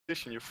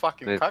position, you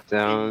fucking Sit cock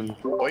down.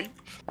 boy.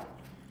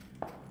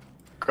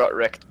 Got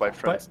wrecked by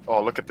friends. But,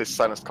 oh, look at this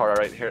silenced car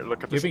right here.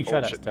 Look at this. You're being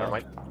shot at shit. still. Never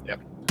mind. Yeah.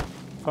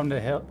 From the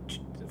hill,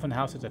 from the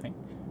houses, I think.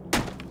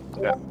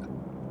 Yeah.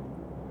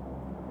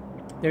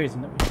 There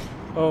isn't.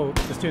 Oh,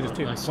 there's two. There's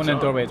two. Nice One in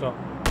the job. doorway as well.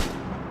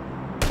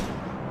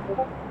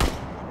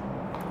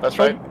 That's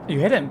right. Oh, you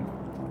hit him.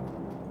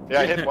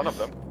 Yeah, I hit one of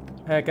them.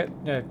 Get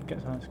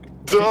silence.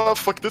 Duh,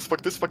 fuck this,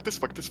 fuck this, fuck this,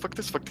 fuck this, fuck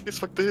this, fuck this,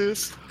 fuck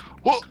this.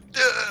 Whoa,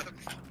 yeah.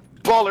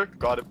 Baller,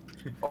 got him.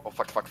 Oh,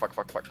 fuck.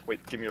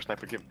 Wait, give me your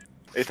sniper, give me.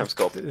 8 times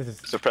scope.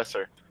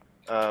 Suppressor.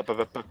 No,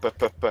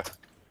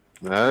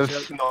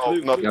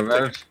 not.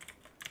 Jawel.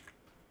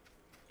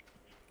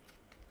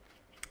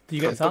 Do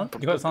you get sound?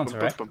 You got the silencer,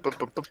 right?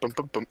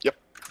 Yep.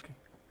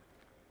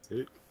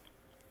 Sweet.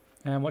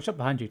 Watch out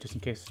behind you, just in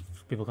case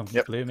people come from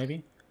Yep. blue,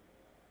 maybe.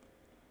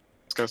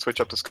 Just gonna switch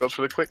up the scopes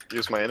really quick,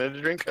 use my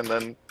energy drink, and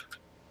then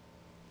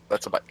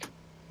that's a bike.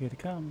 Here they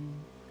come.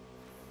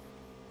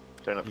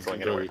 They're not He's going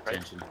got anywhere, very right?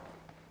 attention.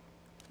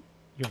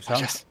 You have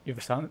sound. Yes. You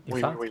have sound. You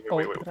Wait, have sound. wait, Oh,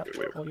 wait, look at that.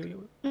 wait. Oh,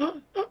 you.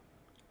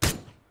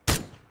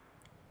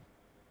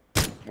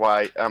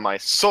 Why am I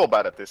so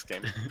bad at this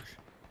game?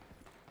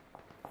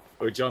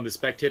 Oh, John, the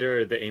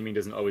spectator, the aiming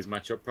doesn't always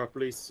match up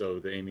properly, so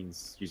the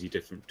aiming's usually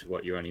different to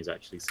what your Annie's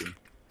actually seeing.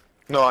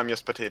 No, I'm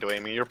just potato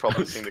aiming. You're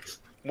probably seeing the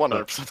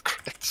 100%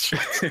 correct shit.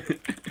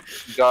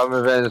 Got my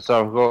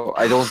Venusaur.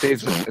 I don't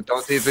think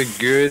it's a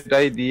good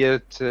idea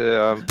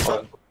to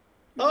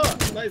Oh,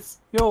 nice!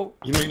 Yo.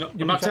 You know,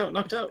 you're knocked out,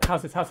 knocked out.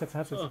 Houses.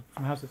 Oh.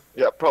 From houses.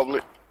 Yeah, probably.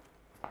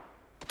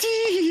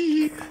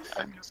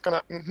 I'm just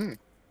gonna.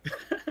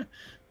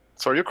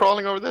 So are you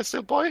crawling over there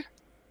still, boy?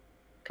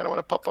 Kinda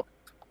wanna pop up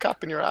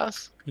cap in your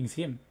ass? You can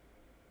see him.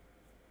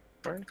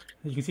 Right.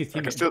 You can see his I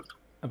can teammate still.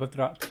 above the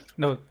rock.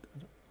 No.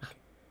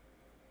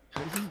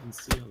 How did you even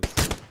see all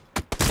this?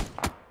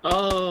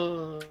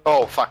 Oh!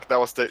 Oh fuck! That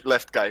was the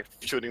left guy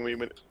shooting me.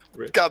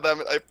 Rip. God damn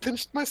it! I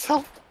pinched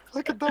myself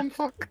like a dumb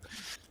fuck.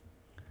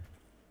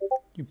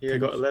 You Here, I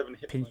got 11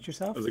 hit. pinched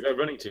yourself? There's a guy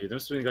running to you.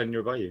 There's a guy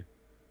nearby you.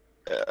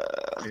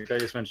 The guy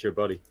just went to your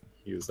body.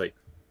 He was like,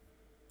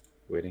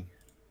 waiting.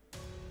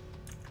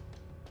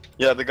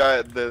 Yeah, the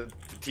guy, the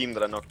team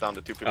that I knocked down,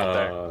 the 2 people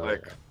there,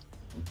 like,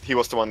 he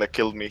was the one that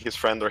killed me. His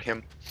friend or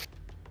him.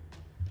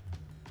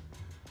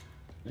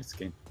 Nice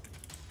game.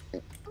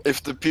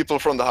 If the people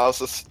from the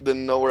houses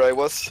didn't know where I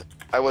was,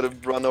 I would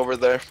have run over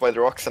there by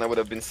the rocks and I would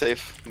have been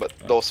safe. But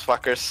those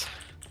fuckers,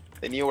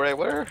 they knew where I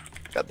were.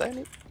 God damn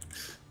it.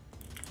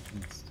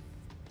 Nice.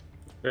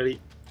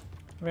 Ready?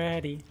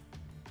 Ready.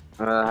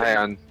 hang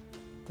on.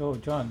 Oh,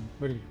 John,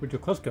 where'd your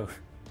clothes go?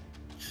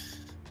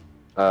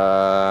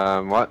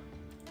 What?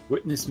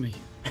 Witness me.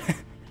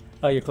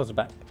 Oh, your clothes are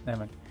back.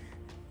 Never mind.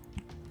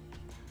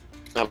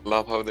 I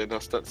love how they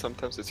does that.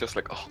 Sometimes it's just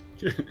like, oh.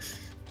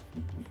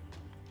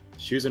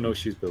 Shoes or no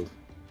shoes build?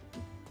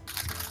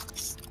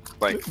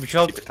 Like, We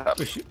should, keep it up.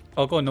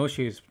 I'll go no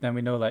shoes. Then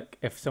we know, like,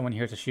 if someone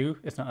hears a shoe,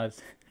 it's not us.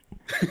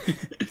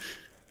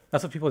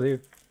 That's what people do.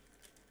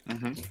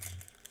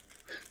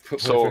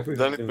 So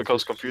then it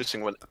becomes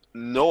confusing when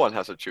no one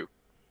has a shoe.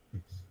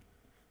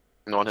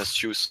 No one has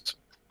shoes,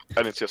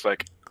 and it's just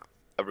like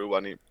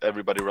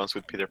everybody runs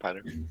with Peter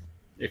Pan.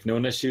 If no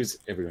one has shoes,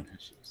 everyone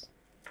has shoes.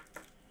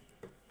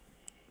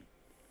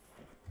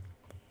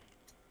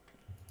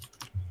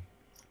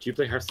 Do you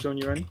play Hearthstone,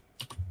 you Randy?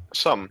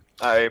 Some.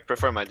 I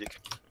prefer Magic.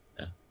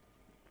 Yeah.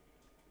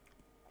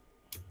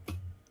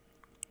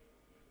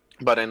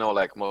 But I know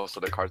like most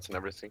of the cards and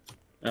everything.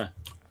 Ah,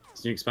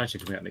 it's a new expansion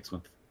coming out next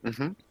month.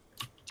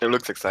 It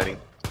looks exciting.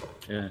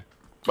 Yeah.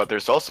 But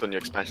there's also new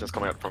expansions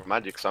coming out from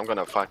Magic, so I'm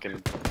gonna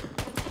fucking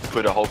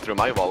put a hole through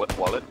my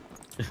wallet.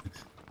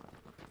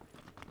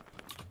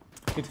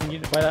 Good thing you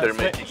didn't buy that They're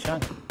Switch, making-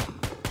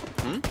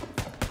 Sean.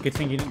 Good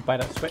thing you didn't buy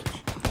that Switch.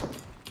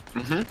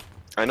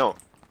 I know.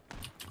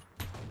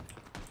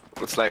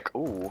 It's like,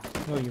 ooh,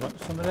 Oh, you want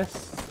some of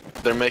this?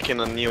 they're making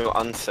a new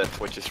unset,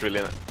 which is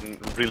really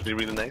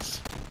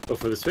nice. Oh,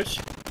 for the Switch?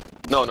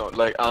 No,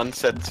 like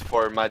unset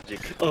for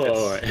Magic. Oh, it's,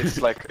 alright.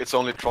 it's like it's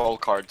only troll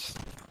cards.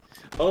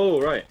 Oh,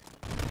 right.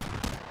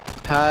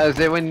 Has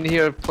anyone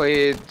here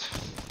played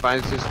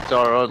Fantasy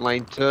Star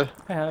Online 2?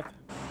 I have.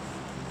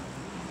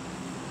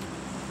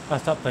 I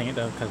stopped playing it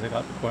though because it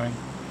got boring.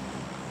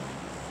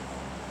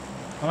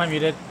 Am I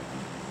muted?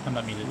 I'm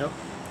not muted. No.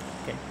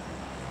 Okay.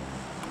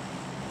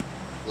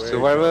 So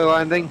where are we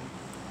landing?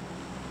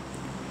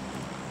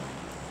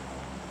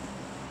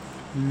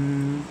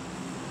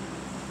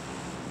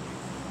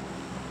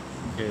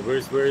 Okay,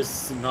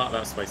 where's not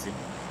that spicy?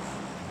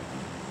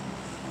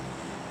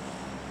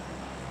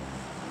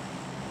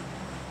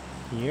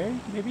 Here,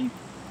 maybe?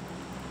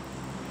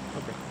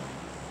 Okay.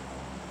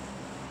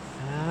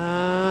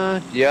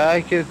 Yeah,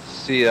 I could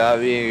see that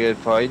being a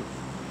good point.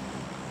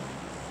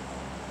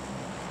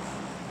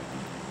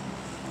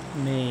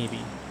 Maybe.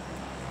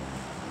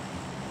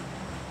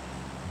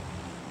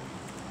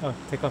 Oh,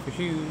 take off your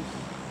shoes.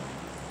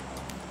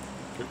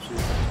 Good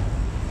shoes.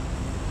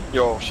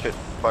 Yo, shit,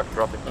 fuck,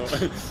 drop it.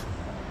 Oh.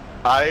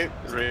 I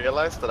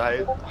realized that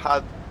I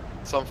had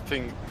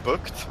something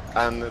booked,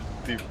 and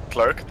the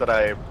clerk that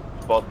I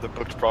bought the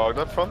booked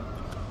product from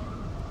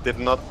did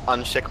not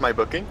uncheck my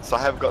booking, so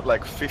I have got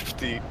like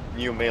 50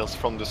 new mails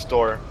from the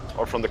store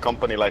or from the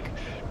company like,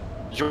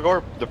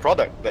 the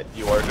product that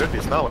you ordered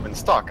is now in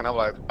stock, and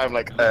I'm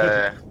like,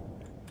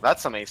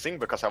 that's amazing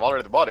because I've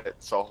already bought it.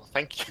 So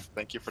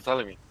thank you for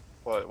telling me.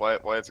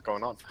 Why is it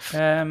going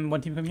on?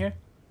 One team come here.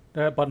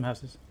 The bottom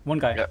houses. One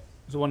guy. Yeah.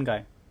 There's one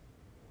guy.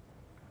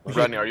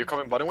 Rodney, are you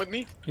coming bottom with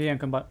me? Yeah, I'm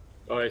coming bot.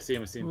 Oh, I see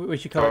him. We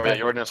should cover. Oh yeah,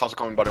 Jordan is also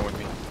coming bottom with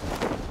me.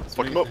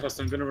 Fuck him up. That's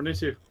what I'm gonna run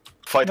into.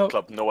 Fight No,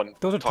 club. No one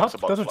Those are talks top.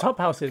 about. Those are club.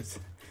 top houses.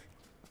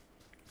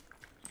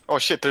 Oh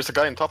shit, there's a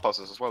guy in top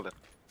houses as well then.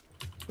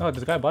 Oh,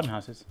 there's a guy in bottom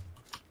houses.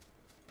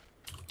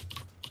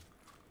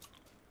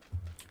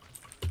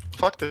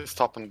 Fuck this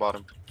top and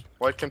bottom.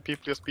 Why can't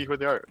people just be who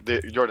they are?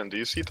 Jordan, do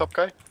you see top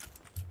guy?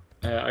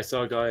 I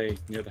saw a guy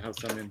near the house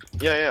I'm in.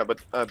 Yeah, but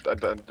I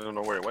don't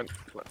know where he went.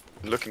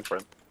 I'm looking for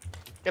him.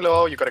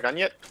 Hello, you got a gun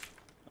yet?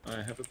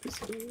 I have a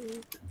pistol.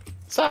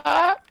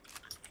 Sir?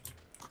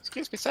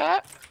 Excuse me, sir?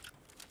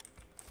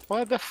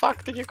 Where the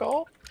fuck did you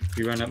go?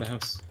 He ran out the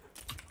house.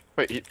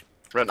 Wait, he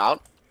ran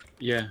out?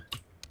 Yeah,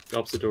 the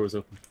opposite door was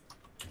open.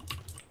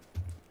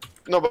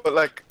 No, but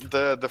like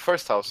the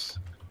first house,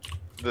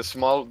 the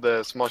small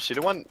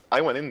shitty one.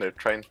 I went in there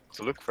trying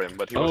to look for him,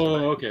 but he wasn't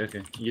there. Oh,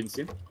 okay. You didn't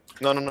see him?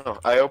 No.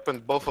 I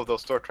opened both of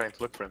those doors trying to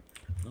look for him.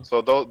 Oh.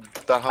 So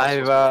that house. I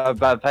was...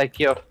 have a backpack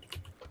here.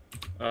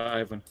 I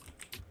have one.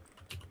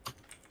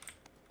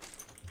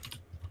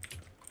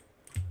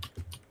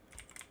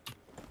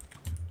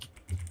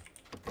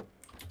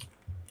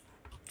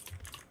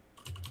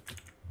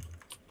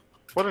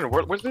 What in the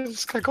world? Where did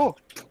this guy go?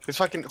 He's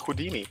fucking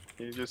Houdini.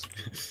 He just.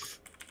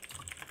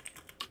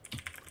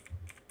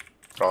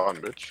 Gone,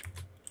 bitch.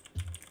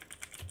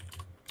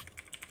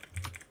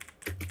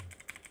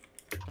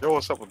 Yo,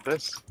 what's up with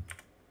this?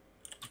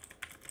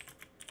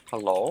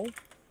 Hello?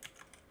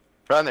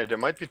 Ranner, there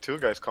might be two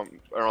guys come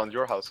around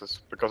your houses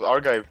because our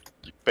guy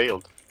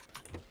bailed.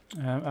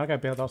 Our guy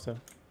bailed also.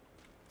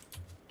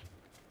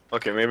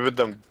 Okay, maybe with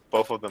them,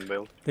 both of them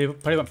bailed. They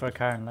probably went for a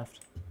car and left.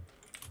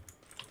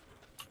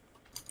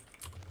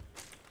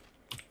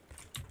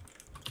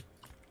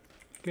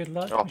 Good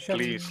luck. Oh, Michelle.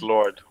 please,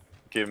 Lord,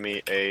 give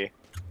me a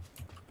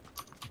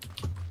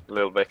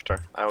little vector.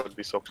 I would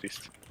be so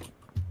pleased.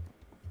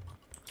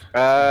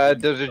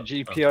 There's a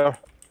Jeep here.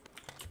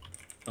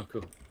 Oh,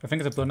 cool. I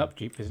think it's a blown up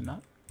Jeep, isn't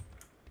that?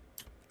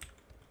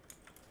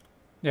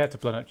 Yeah, it's a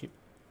blown up Jeep.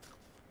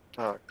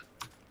 Oh,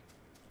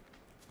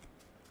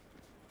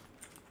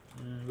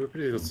 We're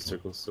pretty close to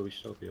circles, so we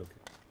should all be okay.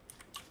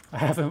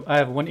 I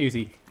have one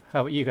Uzi.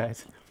 How about you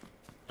guys?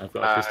 I've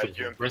got a pistol.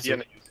 you Press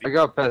and it. a I UC.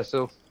 got a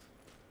pistol.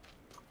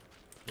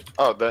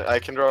 Oh, I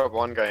can draw up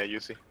one guy a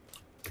UC.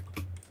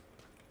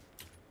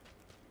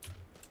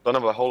 Don't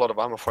have a whole lot of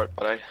ammo for it,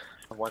 but I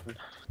have one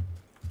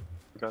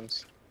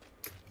guns.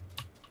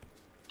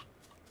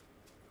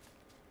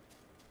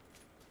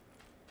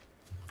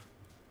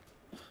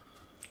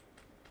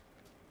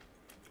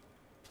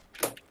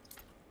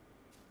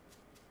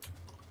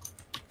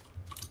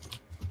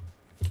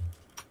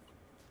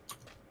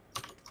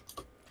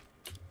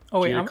 Oh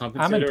wait, Do you need a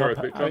compensator or a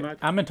quick draw mag?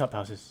 I'm in top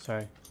houses.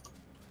 Sorry.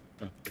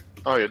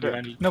 Oh, you did?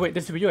 Randy? No wait,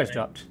 this is where you guys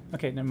dropped.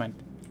 Okay, never mind.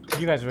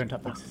 You guys were in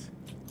top houses.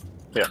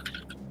 Yeah.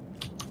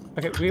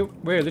 Okay,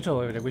 we're a little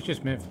over there. We should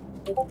just move.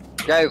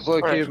 Guys,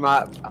 look Alright. at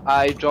map.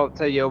 I dropped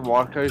a yellow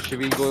marker. Should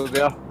we go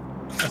there?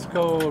 Let's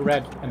go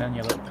red and then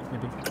yellow,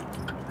 maybe.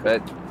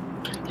 But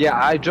yeah,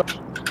 I dropped.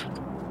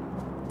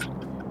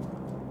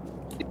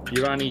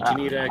 Urani, do you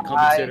need a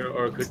compensator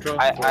or a quick draw?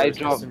 I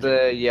dropped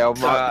the yellow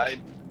marker.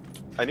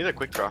 I need a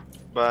quick draw,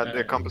 but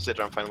the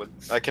compensator I'm fine with.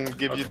 I can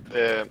give you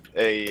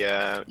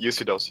a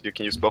UC dose. You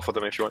can use both of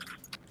them if you want.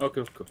 Oh,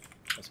 cool.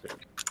 That's great.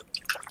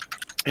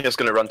 I'm just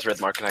gonna run to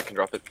red mark and I can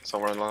drop it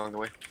somewhere along the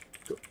way.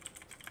 Cool.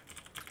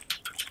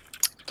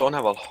 Don't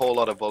have a whole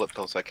lot of bullet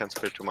though, so I can't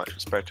spare too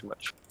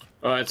much.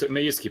 Oh, it's,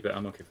 may just keep it.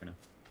 I'm okay for now.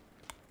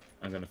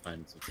 I'm gonna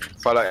find something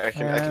else. But I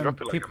can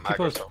drop it like a mag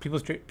or so.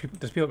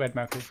 There's people red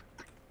markers.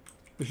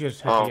 We should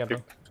just head Oh, to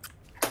yellow.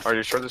 Are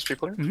you sure there's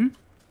people here? Mm-hmm.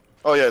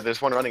 Oh yeah,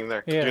 there's one running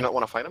there. Yeah. Do you not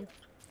want to fight him?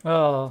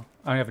 Well,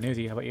 I don't have an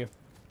Uzi. How about you?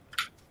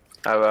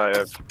 I have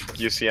a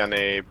UC and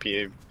a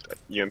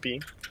UMP.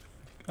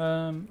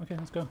 Okay,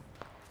 let's go.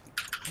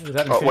 Is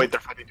that Oh insane? wait, they're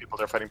fighting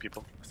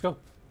people. Let's go.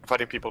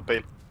 Fighting people.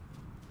 Bail.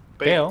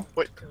 Bail?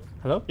 Wait.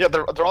 Hello? Yeah,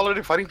 they're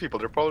already fighting people.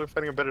 They're probably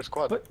fighting a better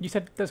squad. But you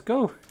said let's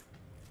go.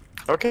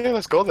 Okay,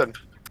 let's go then.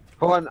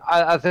 Hold on,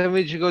 I think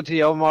we should go to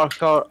yellow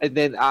marker and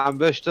then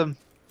ambush them.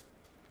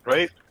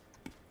 Right?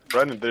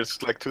 Brandon,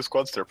 there's like 2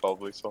 squads there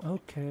probably, so.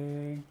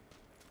 Okay.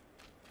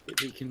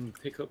 We can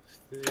pick up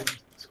the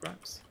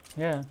scraps.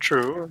 Yeah.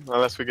 True,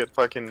 unless we get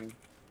fucking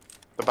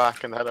the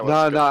back and the head of No,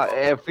 us. no,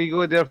 if we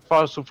go there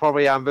first, we'll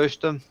probably ambush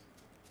them.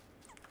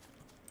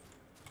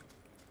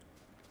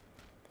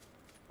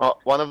 Oh,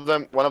 one of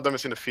them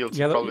is in the field, so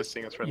Yellow- probably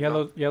seeing us right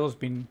now. Yellow's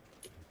been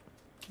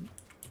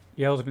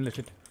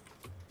looted.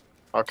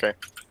 Okay.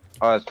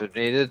 Oh, it's been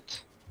raided.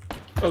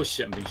 Oh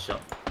shit, I'm being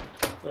shot.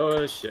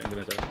 Oh shit, I'm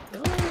gonna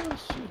die.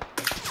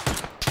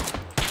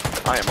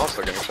 I am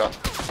also getting shot.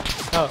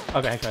 Oh,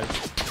 okay, got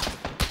it.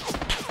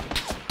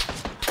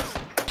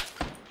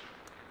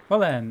 Well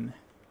then.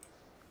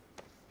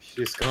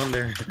 She's gone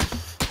there.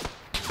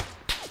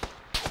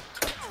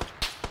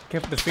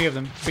 Careful, there's 3 of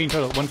them. 3 in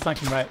total. One's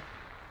flanking right.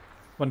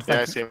 One's Yeah,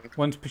 I flanking. see him.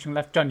 One's pushing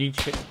left. John, you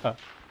shoot. Oh.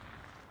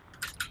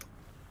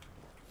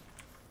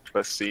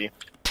 Let's see.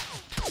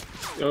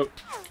 Oh,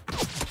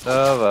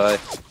 Oh boy.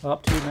 Well,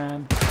 up to you,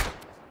 man.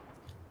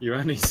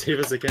 Urani, save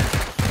us again.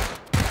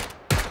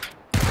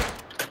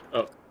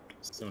 Oh,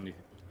 so many.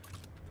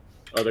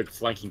 Oh, they're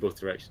flanking both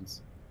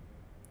directions.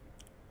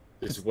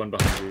 There's one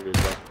behind you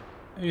as well.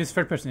 Use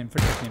third person name.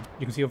 First person name.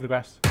 You can see over the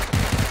grass.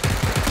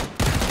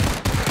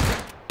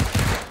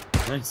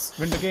 Nice.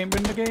 Win the game.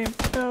 Win the game.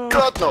 No.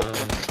 God no!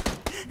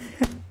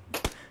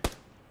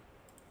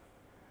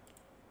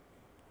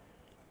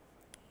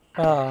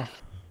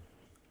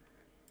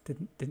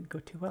 Didn't go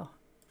too well.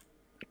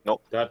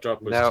 That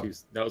drop was No.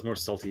 that was more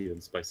salty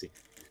than spicy.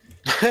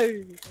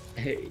 Hey.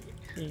 Hey.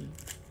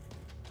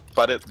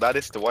 But that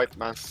is the white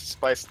man's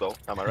spice, though.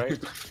 Am I right?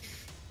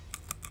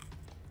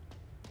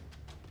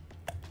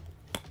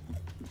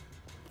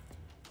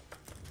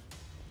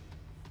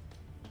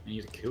 I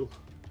need a kill.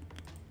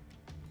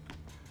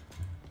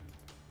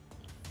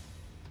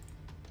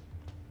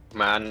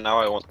 Man, now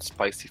I want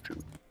spicy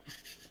food.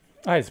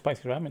 I had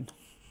spicy ramen.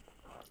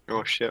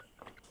 Oh shit.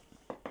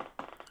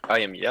 I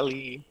am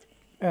yelly.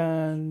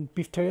 And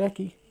beef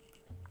teriyaki.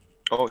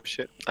 Oh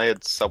shit. I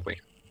had Subway.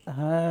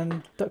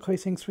 And duck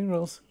hoisin spring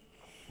rolls.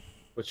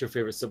 What's your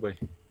favorite Subway?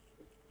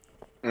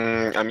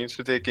 I'm used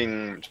to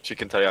taking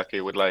chicken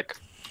teriyaki with like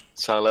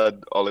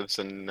salad, olives,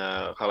 and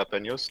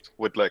jalapenos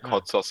with like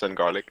hot sauce and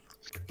garlic.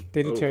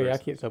 They do Oh,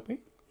 teriyaki at Subway?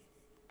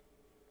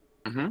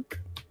 Mm-hmm.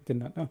 Did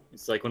not know.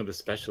 It's like one of the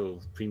special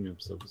premium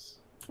subs.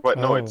 But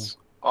no, Oh. it's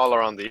all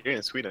around the year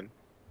in Sweden.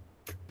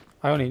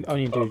 I only do.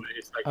 Oh,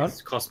 it's like Huh?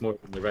 it costs more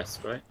than the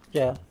rest, right?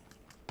 Yeah.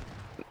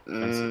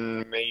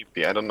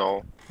 Maybe, I don't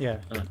know. Yeah.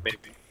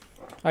 Maybe.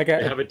 I get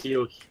They it. have a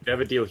deal. They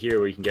have a deal here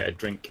where you can get a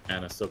drink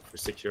and a sub for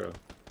 €6.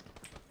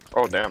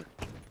 Oh damn.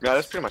 Yeah,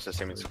 that's pretty much the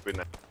same in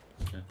Sweden.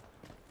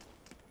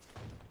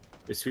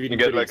 Is Sweden You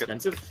get pretty like a-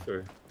 expensive?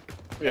 Or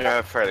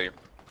Yeah, fairly.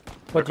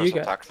 What do you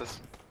Because of get? taxes.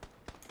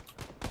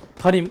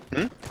 Honey.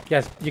 Hmm?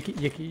 Yes,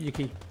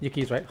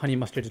 Yuki's right. Honey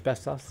mustard is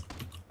best sauce.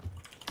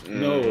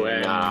 No,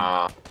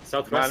 Nah.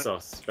 Southwest Man.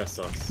 sauce, best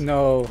sauce.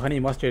 No, honey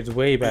mustard is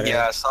way better.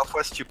 Yeah,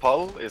 Southwest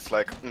Chipol is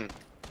like.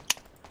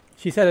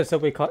 She said a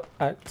Subway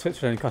at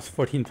Switzerland costs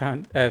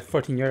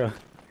 €14.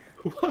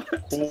 What?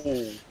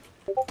 Ooh.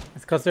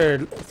 It's because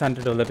their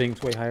standard of living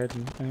is way higher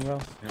than anywhere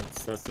else.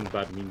 That's some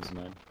bad memes,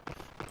 man.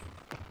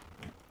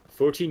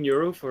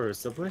 €14 for a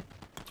Subway?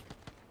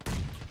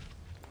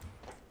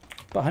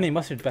 But honey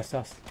mustard is best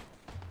sauce.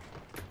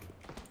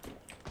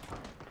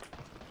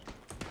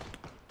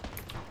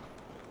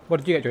 What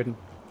did you get, Jordan?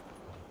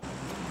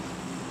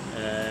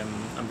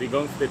 I've been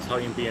going for the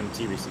Italian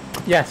BMT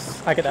recently.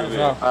 Yes, I get that as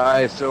well.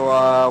 Alright, so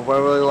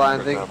where were we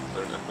landing?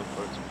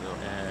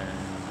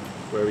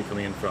 Where are we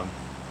coming in from?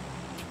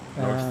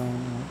 North.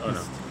 Oh no.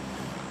 East.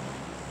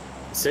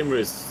 Same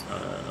route.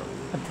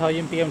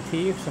 Italian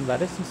BMT with some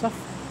lettuce and stuff.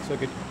 So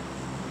good.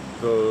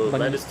 So Onion.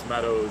 lettuce,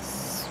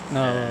 tomatoes,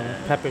 No,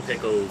 peppers.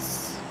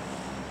 pickles,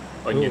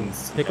 Ooh,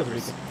 onions, pickles are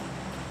peppers.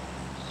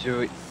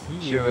 really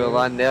Should we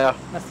land there?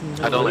 That's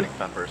I don't like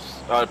peppers.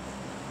 But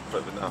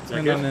no. Is No, that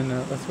no, good? no,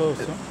 no.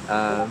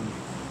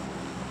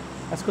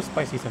 Let's go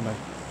spicy somewhere.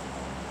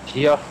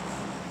 Here?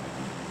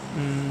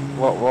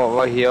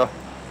 What here?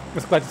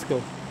 Let's glad to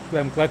go.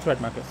 I'm glad to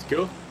red market.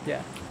 Cool.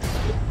 Yeah.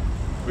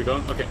 We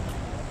going? Okay.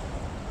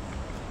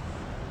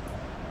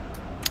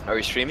 Are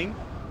we streaming?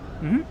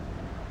 Mhm.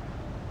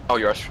 Oh,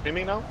 you are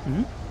streaming now?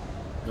 Mhm.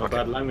 No Okay.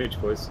 bad language,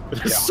 boys.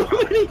 There's Yeah. so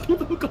many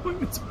people going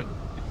this way.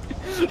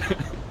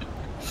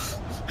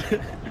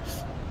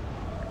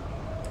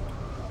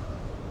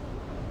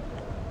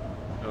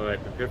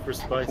 Alright, prepare for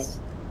spice.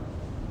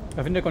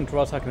 I think they're going to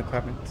raw talking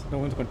equipment. No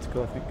one's going to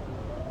school, I think.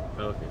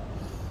 Okay.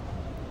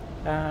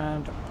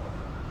 And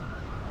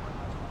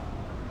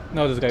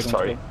no, there's a guy going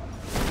Sorry. to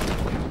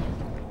school.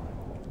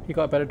 He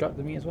got a better drop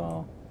than me as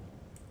well.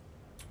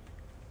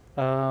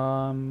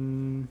 How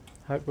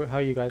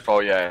are you guys? Oh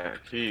yeah,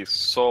 he's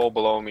so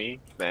below me.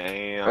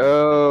 Damn.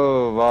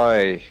 Oh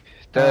boy.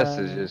 This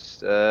is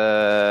just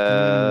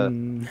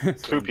Hmm.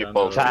 Two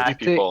people. Down Three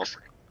people.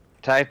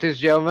 tactics,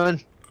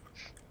 gentlemen.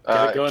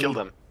 Get a gun. Kill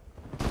them.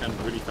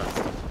 and really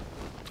fast.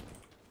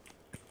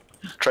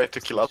 Try to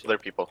kill other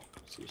people.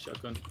 See a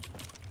shotgun.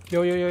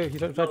 Yo,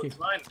 he's outside No, you. it's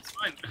fine, it's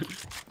fine.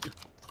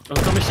 Oh,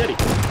 come machete.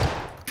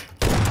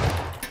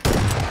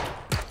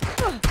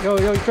 Yo,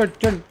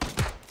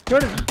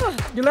 Jordan,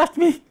 you left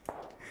me.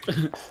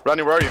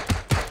 Ronnie, where are you?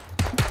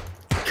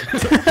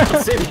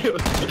 I'll save you.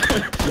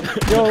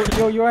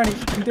 Yo, you Arnie,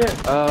 you can do it.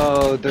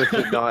 Oh, this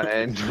did not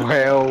end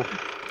well.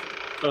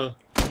 Oh,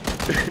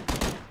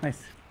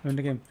 Nice, win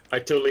the game. I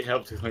totally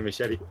helped with my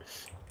machete.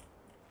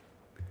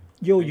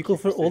 Yo, Thank you go you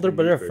for for older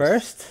saving me brother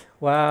first. first?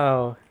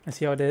 Wow, I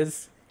see how it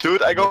is.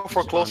 Dude, I go for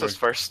Honor. closest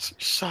first.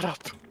 Shut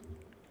up.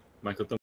 Michael,